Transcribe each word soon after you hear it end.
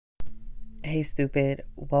Hey, stupid.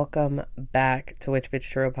 Welcome back to Witch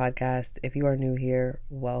Bitch Tarot Podcast. If you are new here,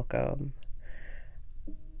 welcome.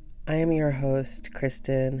 I am your host,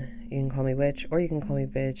 Kristen. You can call me Witch or you can call me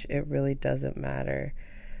Bitch. It really doesn't matter.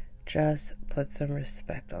 Just put some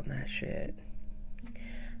respect on that shit.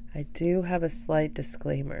 I do have a slight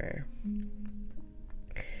disclaimer.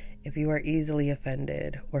 If you are easily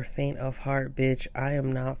offended or faint of heart, bitch, I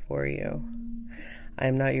am not for you. I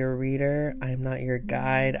am not your reader. I am not your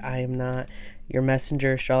guide. I am not your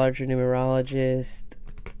messenger, astrologer, numerologist,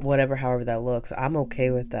 whatever, however that looks. I'm okay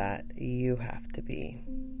with that. You have to be.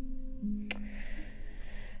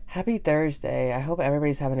 Happy Thursday. I hope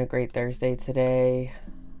everybody's having a great Thursday today.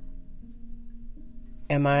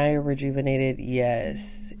 Am I rejuvenated?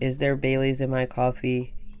 Yes. Is there Bailey's in my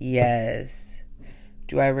coffee? Yes.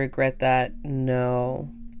 Do I regret that? No.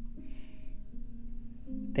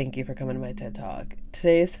 Thank you for coming to my TED Talk.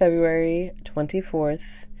 Today is February 24th.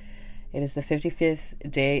 It is the 55th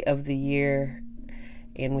day of the year,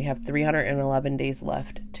 and we have 311 days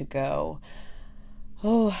left to go.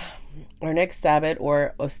 Oh, our next Sabbath,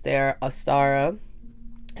 or Ostara,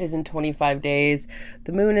 is in 25 days.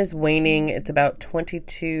 The moon is waning. It's about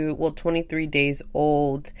 23 days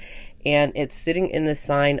old, and it's sitting in the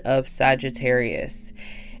sign of Sagittarius.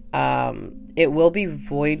 It will be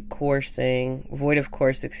void of course,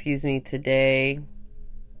 today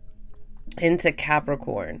into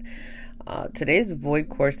Capricorn. Today's void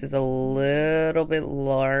course is a little bit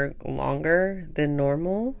longer than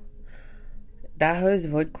normal. That was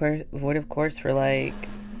void of course for like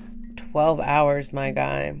 12 hours, my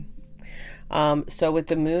guy. So with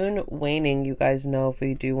the moon waning, you guys know if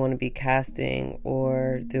we do want to be casting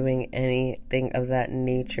or doing anything of that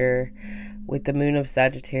nature. With the moon of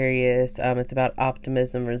Sagittarius, it's about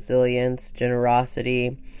optimism, resilience,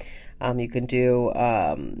 generosity. You can do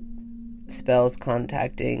spells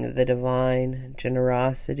contacting the divine,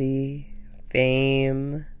 generosity,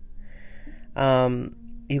 fame.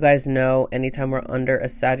 You guys know anytime we're under a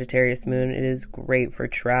Sagittarius moon, it is great for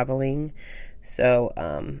traveling. So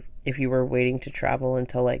if you were waiting to travel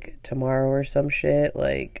until like tomorrow or some shit,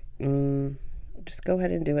 like just go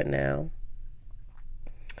ahead and do it now.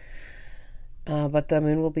 But the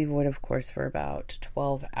moon will be void of course for about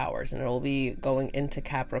 12 hours, and it will be going into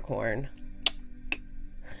Capricorn.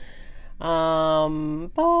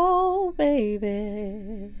 Oh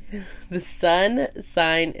baby. The sun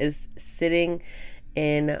sign is sitting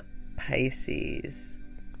in Pisces.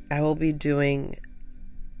 I will be doing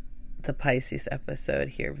the Pisces episode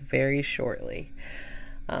here very shortly.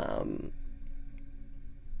 I've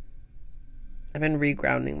been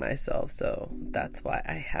regrounding myself, so that's why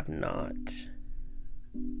I have not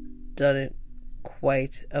done it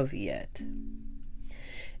quite of yet,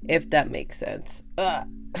 if that makes sense.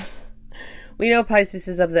 We know Pisces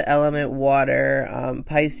is of the element water.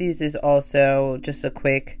 Pisces is also, just a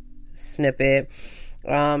quick snippet,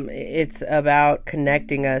 it's about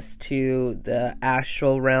connecting us to the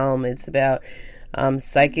astral realm. It's about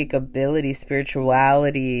psychic ability,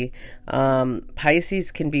 spirituality.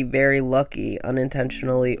 Pisces can be very lucky,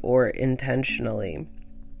 unintentionally or intentionally.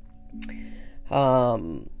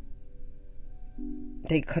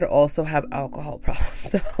 They could also have alcohol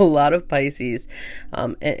problems. A lot of Pisces,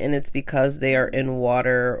 and it's because they are in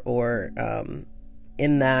water, or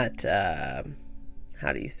in that,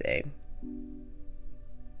 how do you say?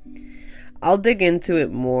 I'll dig into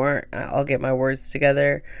it more. I'll get my words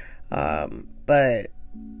together. But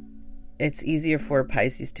it's easier for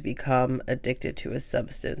Pisces to become addicted to a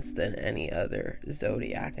substance than any other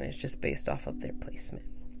zodiac, and it's just based off of their placement.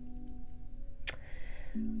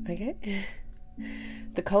 Okay.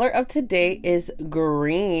 The color of today is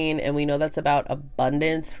green, and we know that's about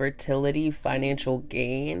abundance, fertility, financial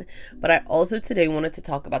gain. But I also today wanted to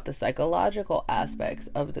talk about the psychological aspects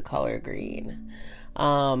of the color green.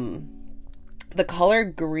 The color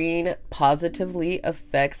green positively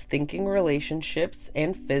affects thinking, relationships,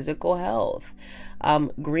 and physical health.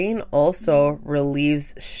 Green also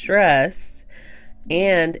relieves stress,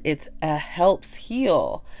 and it helps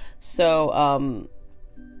heal. So,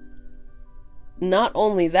 not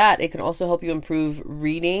only that, it can also help you improve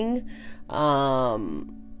reading.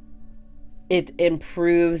 It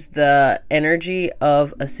improves the energy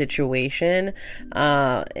of a situation,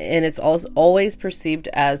 and it's also always perceived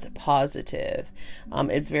as positive.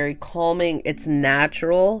 It's very calming. It's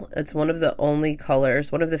natural. It's one of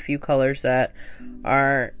the few colors that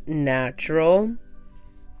are natural.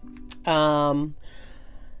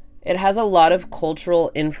 It has a lot of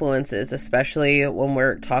cultural influences, especially when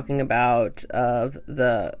we're talking about I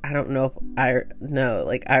don't know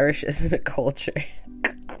if Irish isn't a culture.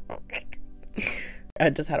 I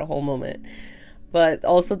just had a whole moment. But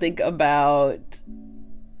also think about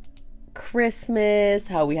Christmas,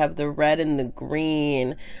 how we have the red and the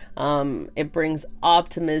green. It brings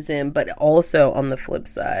optimism, but also on the flip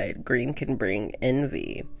side, green can bring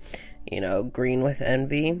envy. Green with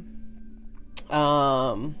envy.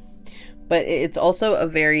 But it's also a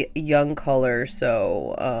very young color,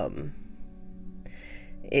 so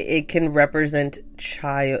it can represent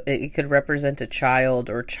child. It could represent a child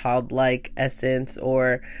or childlike essence,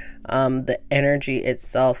 or the energy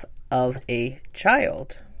itself of a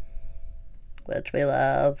child, which we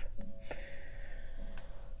love.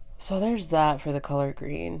 So there's that for the color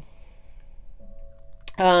green.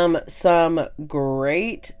 Some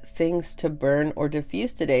great things to burn or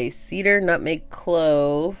diffuse today: cedar, nutmeg,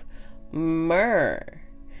 clove, myrrh.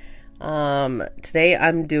 Today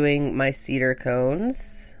I'm doing my cedar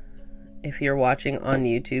cones. If you're watching on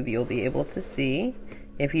YouTube, you'll be able to see.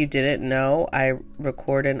 If you didn't know, I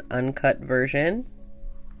record an uncut version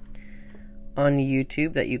on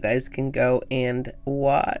YouTube that you guys can go and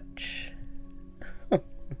watch.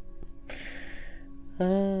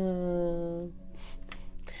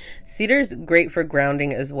 Cedar's great for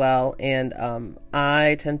grounding as well, and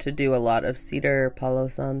I tend to do a lot of cedar, Palo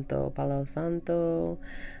Santo,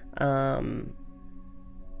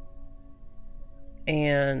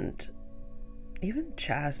 and even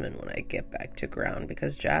jasmine when I get back to ground,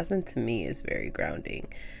 because jasmine to me is very grounding,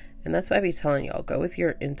 and that's why I be telling y'all, go with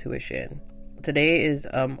your intuition. Today is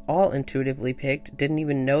all intuitively picked. Didn't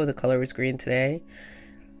even know the color was green today.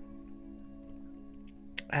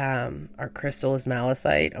 Our crystal is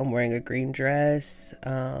malachite. I'm wearing a green dress.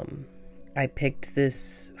 I picked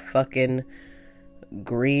this fucking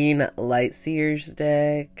green light seers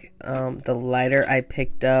deck. The lighter I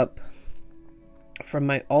picked up from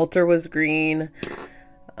my altar was green.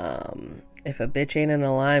 If a bitch ain't in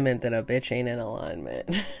alignment, then a bitch ain't in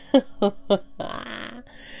alignment.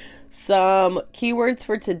 Some keywords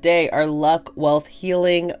for today are luck, wealth,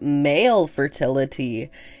 healing, male fertility,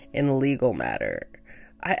 and legal matter.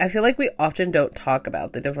 I feel like we often don't talk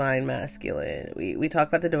about the divine masculine. We talk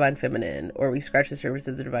about the divine feminine, or we scratch the surface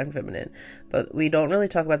of the divine feminine, but we don't really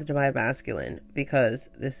talk about the divine masculine,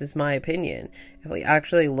 because this is my opinion. If we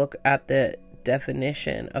actually look at the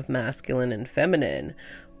definition of masculine and feminine,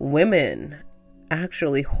 women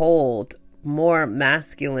actually hold more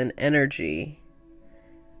masculine energy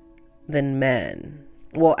than men.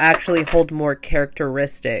 Will actually hold more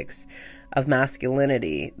characteristics of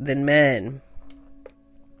masculinity than men.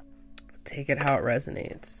 Take it how it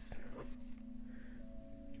resonates.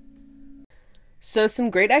 So some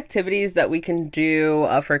great activities that we can do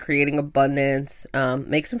for creating abundance.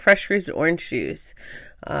 Make some fresh squeezed orange juice.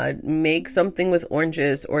 Make something with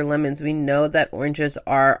oranges or lemons. We know that oranges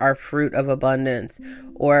are our fruit of abundance,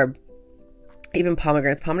 or even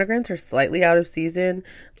pomegranates. Pomegranates are slightly out of season,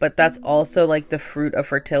 but that's also like the fruit of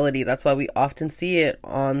fertility. That's why we often see it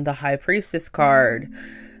on the High Priestess card,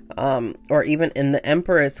 or even in the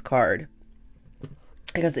Empress card,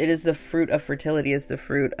 because it is the fruit of fertility, is the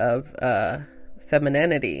fruit of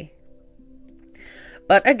femininity.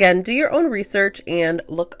 But again, do your own research and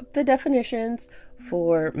look up the definitions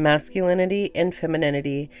for masculinity and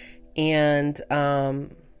femininity, and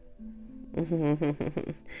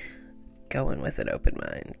go in with an open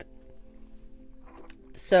mind.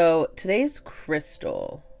 So today's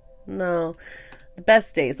crystal. No, the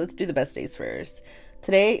best days. Let's do the best days first.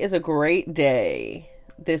 Today is a great day.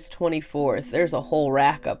 This 24th. There's a whole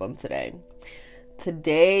rack of them today.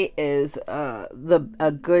 Today is a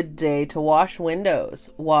good day to wash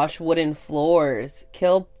windows, wash wooden floors,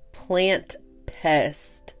 kill plant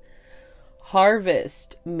pest,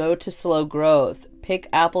 harvest, mow to slow growth, pick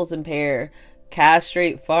apples and pear,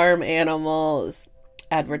 castrate farm animals,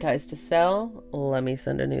 advertise to sell, let me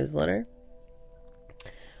send a newsletter,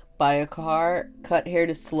 buy a car, cut hair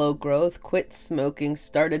to slow growth, quit smoking,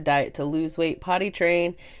 start a diet to lose weight, potty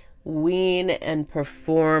train, wean, and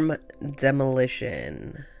perform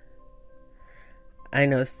demolition. I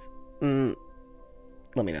know,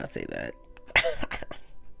 let me not say that.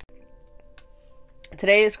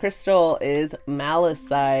 Today's crystal is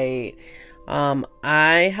malachite.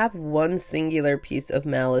 I have one singular piece of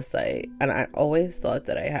malachite, and I always thought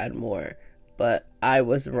that I had more, but I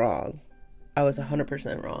was wrong. I was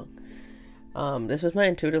 100% wrong. This was my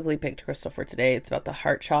intuitively picked crystal for today. It's about the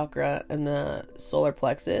heart chakra and the solar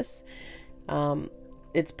plexus.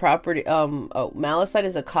 Its property, malachite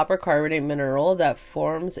is a copper carbonate mineral that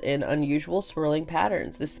forms in unusual swirling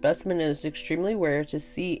patterns. This specimen is extremely rare to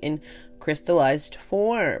see in crystallized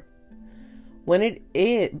form. When it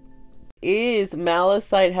is,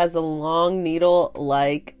 malachite has a long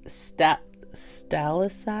needle-like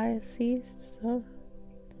Stalacites.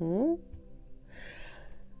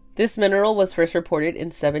 This mineral was first reported in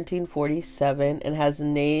 1747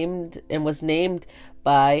 and was named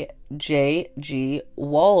by J.G.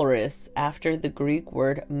 Walras after the Greek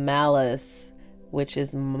word malus, which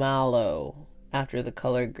is mallow, after the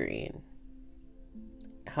color green.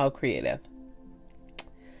 How creative.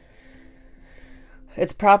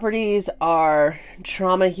 Its properties are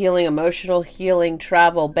trauma healing, emotional healing,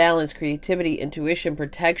 travel, balance, creativity, intuition,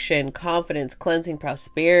 protection, confidence, cleansing,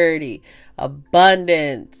 prosperity,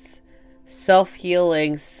 abundance,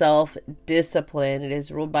 self-healing, self-discipline. It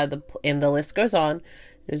is ruled by and the list goes on.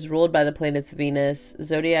 It is ruled by the planets Venus,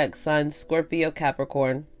 zodiac signs Scorpio,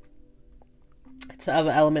 Capricorn. It's of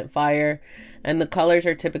element fire, and the colors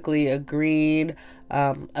are typically a green,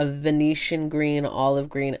 a Venetian green, olive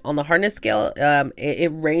green. On the hardness scale, it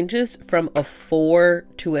ranges from a 4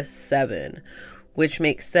 to a 7, which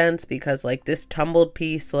makes sense because like this tumbled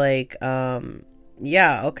piece, like,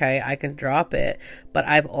 yeah, okay, I can drop it. But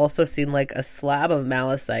I've also seen like a slab of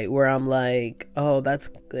malachite where I'm like, oh,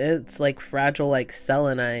 it's like fragile like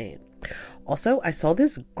selenite. Also, I saw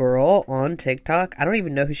this girl on TikTok. I don't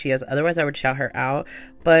even know who she is. Otherwise, I would shout her out.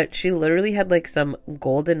 But she literally had like some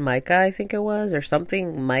golden mica, I think it was, or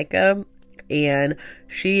something mica. And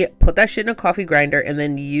she put that shit in a coffee grinder and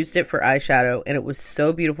then used it for eyeshadow. And it was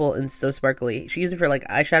so beautiful and so sparkly. She used it for like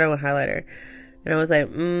eyeshadow and highlighter. And I was like,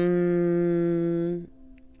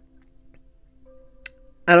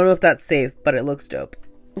 I don't know if that's safe, but it looks dope.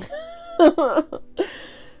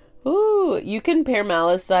 Ooh, you can pair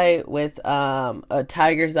malachite with a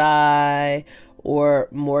tiger's eye or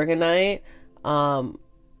morganite.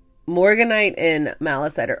 Morganite and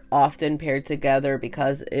malachite are often paired together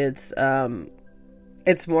because it's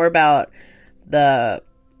more about the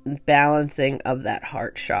balancing of that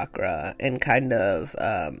heart chakra and kind of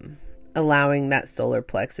allowing that solar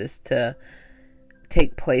plexus to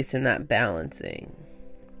take place in that balancing.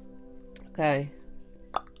 Okay.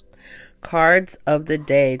 Cards of the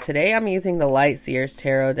day. Today I'm using the Light Seers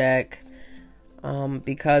Tarot deck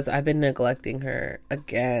because I've been neglecting her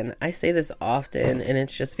again. I say this often, and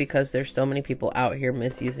it's just because there's so many people out here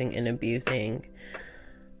misusing and abusing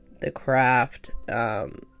the craft. I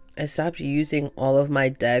stopped using all of my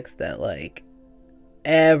decks that like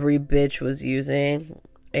every bitch was using,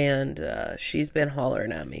 and she's been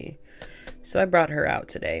hollering at me. So I brought her out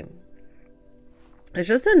today. It's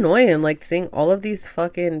just annoying, like seeing all of these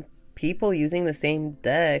fucking people using the same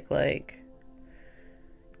deck. Like,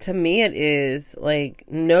 to me it is like,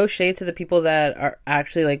 no shade to the people that are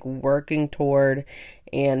actually like working toward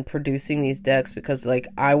and producing these decks, because like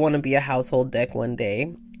I want to be a household deck one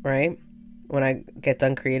day, right, when I get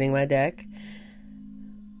done creating my deck.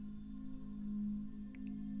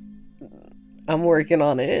 I'm working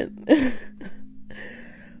on it.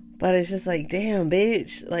 But it's just like, damn,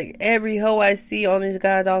 bitch, like every hoe I see on this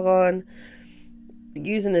guy doggone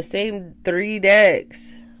using the same 3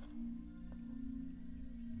 decks.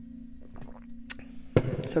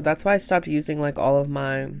 So that's why I stopped using like all of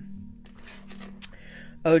my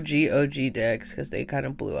OG decks, because they kind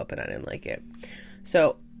of blew up and I didn't like it.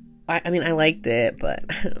 So I mean I liked it, but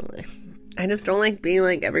I just don't like being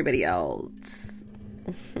like everybody else.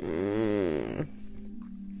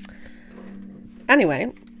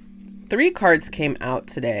 Anyway, 3 cards came out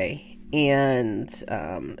today. And,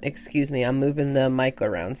 excuse me, I'm moving the mic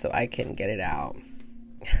around so I can get it out.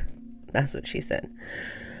 That's what she said.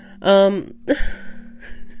 I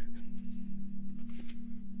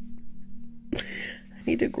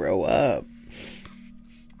need to grow up.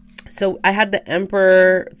 So I had the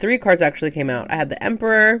Emperor. 3 cards actually came out. I had the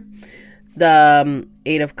Emperor, the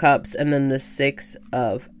 8 of Cups, and then the 6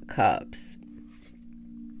 of Cups.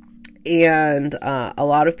 And a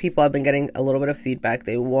lot of people have been getting a little bit of feedback.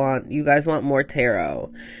 You guys want more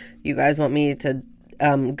tarot. You guys want me to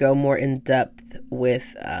go more in depth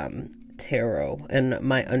with tarot and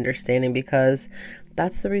my understanding, because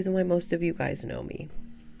that's the reason why most of you guys know me.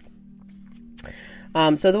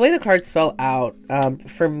 So the way the cards fell out,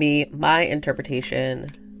 for me, my interpretation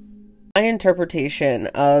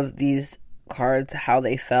of these cards, how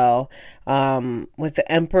they fell, with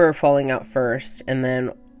the Emperor falling out first, and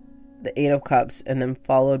then the 8 of Cups, and then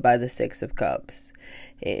followed by the 6 of Cups.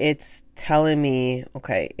 It's telling me,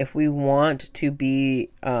 okay, if we want to be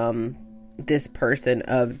this person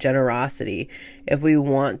of generosity, if we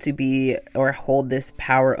want to be or hold this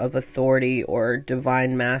power of authority or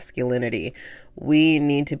divine masculinity, we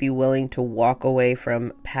need to be willing to walk away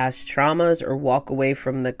from past traumas, or walk away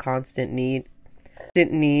from the constant need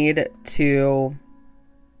to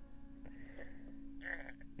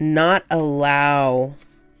not allow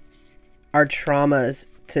our traumas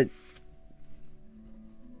to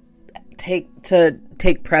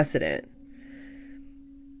take precedent,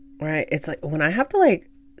 right? It's like when I have to like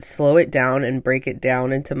slow it down and break it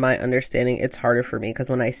down into my understanding, it's harder for me, because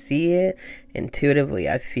when I see it intuitively,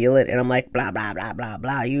 I feel it, and I'm like, blah blah blah blah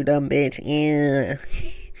blah, you dumb bitch, yeah.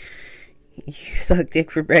 You suck dick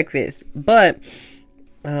for breakfast. But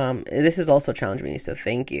this is also challenging me, so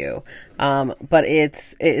thank you. But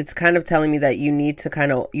it's kind of telling me that you need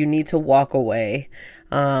to walk away.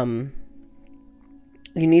 You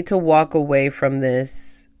need to walk away from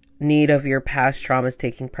this need of your past traumas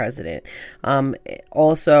taking precedent.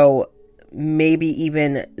 Also, maybe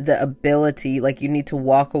even the ability, like you need to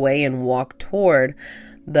walk away and walk toward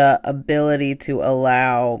the ability to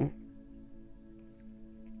allow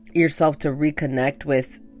yourself to reconnect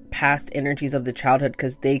with past energies of the childhood,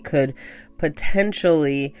 because they could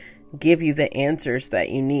potentially give you the answers that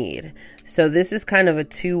you need. So this is kind of a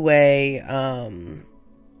two-way,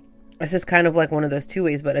 this is kind of like one of those two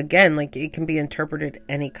ways, but again, like it can be interpreted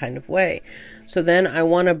any kind of way. So then I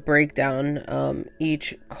want to break down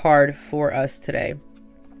each card for us today.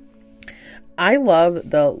 I love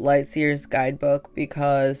the Lightseer's Guidebook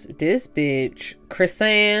because this bitch,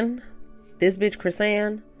 Chrisanne,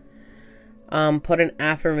 put an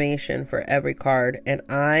affirmation for every card, and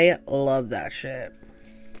I love that shit.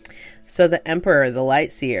 So the Emperor, the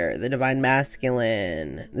Lightseer, the Divine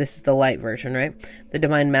Masculine, this is the light version, right? The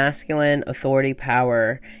Divine Masculine, authority,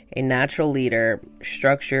 power, a natural leader,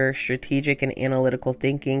 structure, strategic and analytical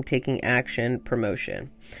thinking, taking action,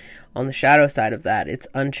 promotion. On the shadow side of that, it's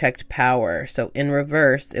unchecked power. So in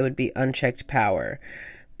reverse, it would be unchecked power,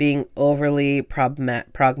 being overly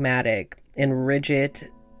pragmatic and rigid,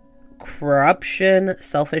 corruption,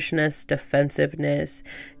 selfishness, defensiveness,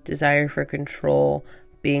 desire for control,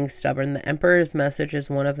 being stubborn. The Emperor's message is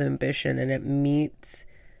one of ambition, and it meets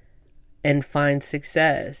and finds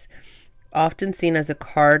success. Often seen as a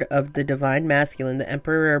card of the Divine Masculine, the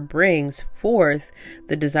Emperor brings forth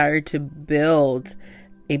the desire to build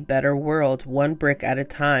a better world, one brick at a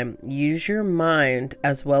time. Use your mind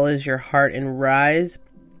as well as your heart and rise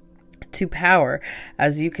to power,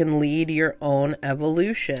 as you can lead your own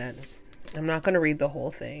evolution. I'm not going to read the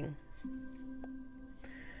whole thing.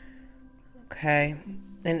 Okay.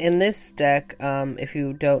 And in this deck, if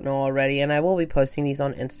you don't know already, and I will be posting these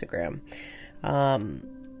on Instagram,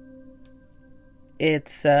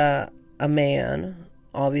 it's a man.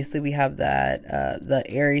 Obviously, we have that, the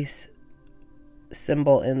Aries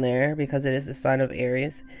symbol in there because it is the sign of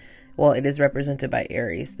Aries. Well, it is represented by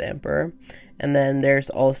Aries, the Emperor. And then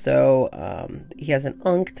there's also, he has an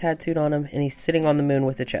Ankh tattooed on him, and he's sitting on the moon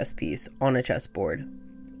with a chess piece on a chessboard.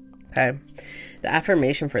 Okay. The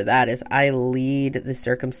affirmation for that is, I lead the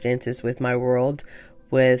circumstances with my world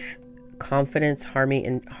with confidence, harmony,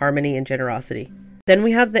 and generosity. Then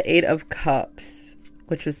we have the Eight of Cups,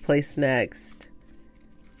 which was placed next.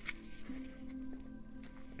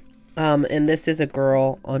 And this is a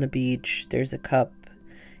girl on a beach. There's a cup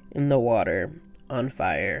in the water on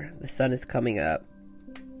fire. The sun is coming up.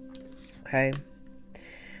 Okay.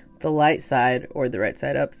 The light side, or the right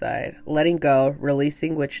side upside, letting go,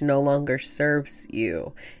 releasing which no longer serves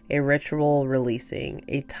you, a ritual releasing,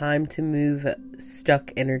 a time to move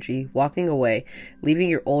stuck energy, walking away, leaving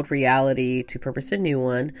your old reality to purpose a new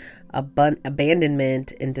one,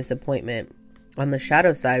 abandonment and disappointment. On the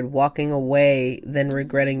shadow side, walking away, then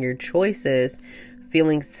regretting your choices,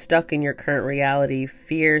 feeling stuck in your current reality,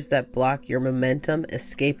 fears that block your momentum,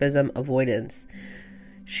 escapism, avoidance.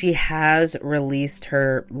 She has released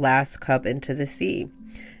her last cup into the sea,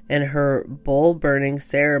 and her bowl burning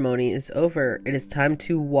ceremony is over. It is time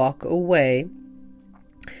to walk away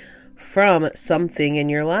from something in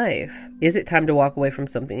your life. Is it time to walk away from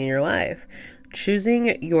something in your life?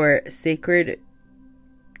 Choosing your sacred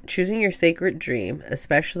dream,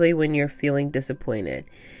 especially when you're feeling disappointed,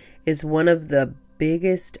 is one of the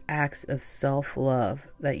biggest acts of self-love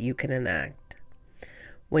that you can enact.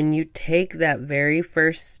 When you take that very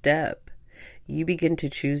first step, you begin to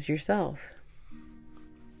choose yourself.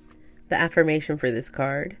 The affirmation for this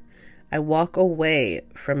card: I walk away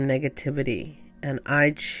from negativity and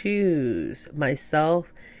I choose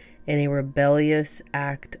myself in a rebellious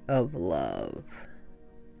act of love.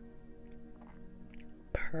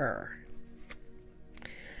 Purr.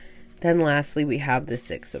 Then lastly, we have the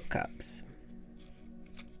Six of Cups.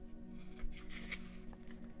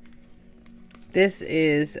 This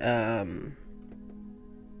is,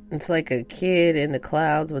 it's like a kid in the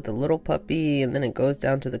clouds with a little puppy, and then it goes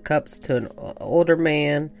down to the cups to an older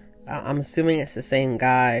man. I'm assuming it's the same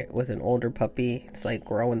guy with an older puppy. It's like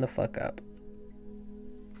growing the fuck up.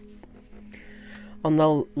 On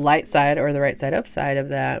the light side, or the right side upside of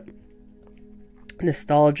that,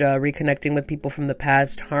 nostalgia, reconnecting with people from the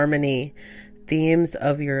past, harmony, themes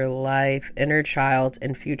of your life, inner child,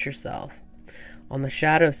 and future self. On the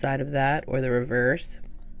shadow side of that, or the reverse,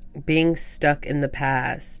 being stuck in the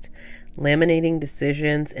past, laminating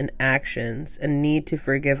decisions and actions, a need to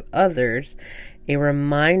forgive others, a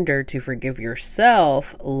reminder to forgive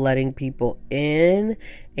yourself, letting people in,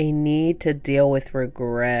 a need to deal with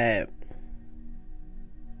regret.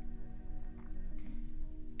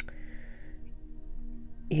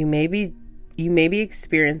 You may be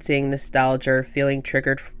experiencing nostalgia or feeling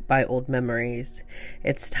triggered by old memories.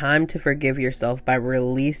 It's time to forgive yourself by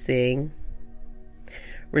releasing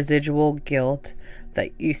residual guilt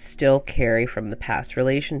that you still carry from the past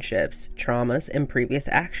relationships, traumas, and previous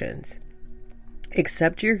actions.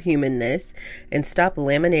 Accept your humanness and stop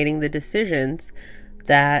laminating the decisions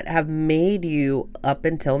that have made you up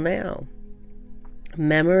until now.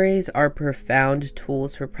 Memories are profound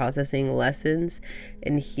tools for processing lessons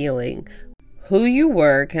and healing. Who you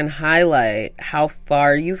were can highlight how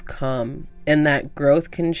far you've come, and that growth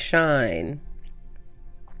can shine.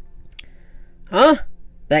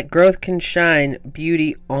 That growth can shine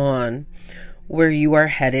beauty on where you are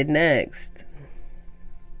headed next.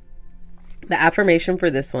 The affirmation for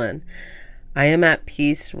this one: I am at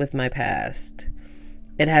peace with my past.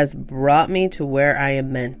 It has brought me to where I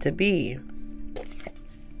am meant to be.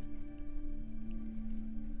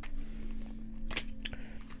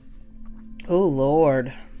 Oh,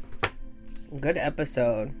 Lord. Good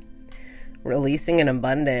episode. Releasing in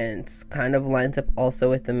abundance kind of lines up also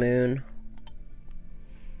with the moon.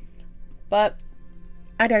 But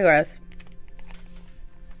I digress.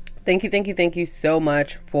 Thank you so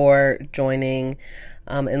much for joining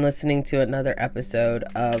and listening to another episode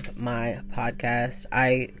of my podcast.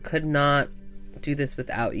 I could not do this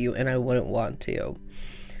without you, and I wouldn't want to.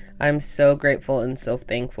 I'm so grateful and so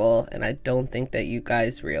thankful, and I don't think that you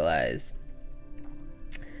guys realize.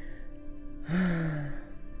 I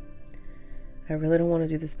really don't want to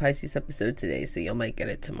do this Pisces episode today, so you might get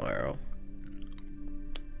it tomorrow.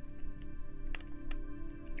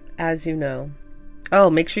 As you know. Oh,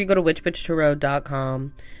 make sure you go to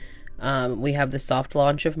witchbitchtarot.com. We have the soft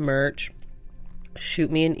launch of merch.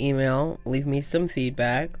 Shoot me an email. Leave me some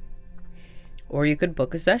feedback. Or you could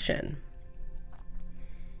book a session.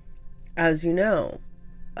 As you know,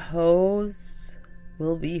 hoes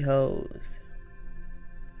will be hoes.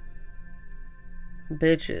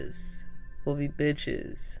 Bitches will be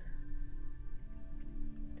bitches.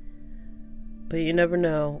 But you never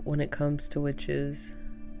know when it comes to witches.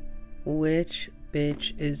 Which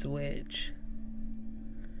bitch is which?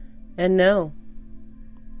 And no,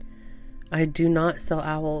 I do not sell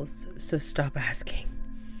owls, so stop asking.